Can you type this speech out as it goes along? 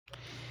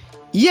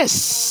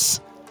Yes,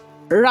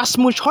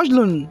 Rasmus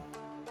Hojlund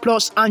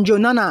plus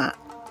Onana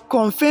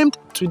confirmed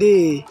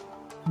today.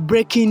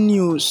 Breaking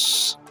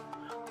news.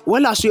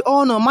 Well, as we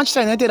all know,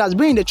 Manchester United has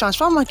been in the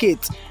transfer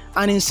market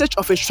and in search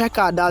of a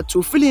striker that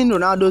will fill in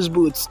Ronaldo's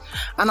boots.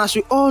 And as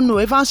we all know,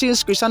 ever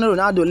since Cristiano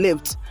Ronaldo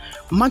left,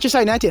 Manchester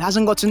United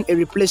hasn't gotten a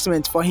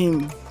replacement for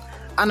him.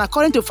 And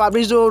according to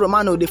Fabrizio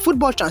Romano, the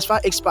football transfer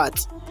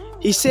expert,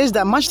 he says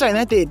that Manchester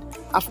United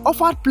have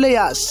offered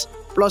players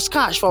plus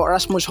cash for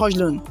Rasmus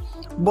Hojlund,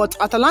 but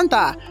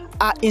Atalanta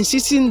are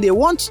insisting they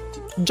want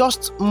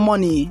just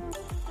money.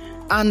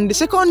 And the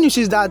second news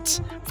is that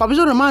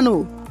Fabrizio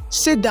Romano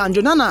said that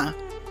Onana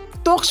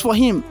talks for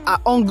him are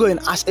ongoing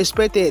as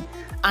expected,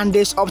 and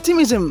there's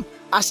optimism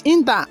as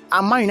Inter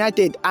and Man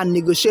United are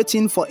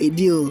negotiating for a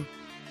deal.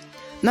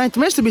 Now it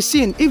remains to be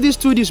seen if these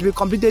two deals will be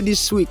completed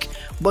this week,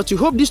 but we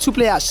hope these two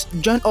players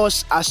join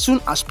us as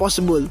soon as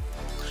possible.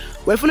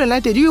 Well, fellow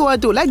United, you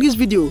want to like this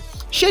video,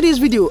 share this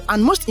video,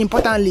 and most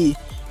importantly,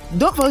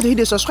 don't forget to hit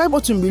the subscribe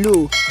button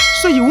below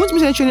so you won't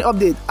miss any training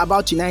update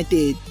about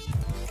United.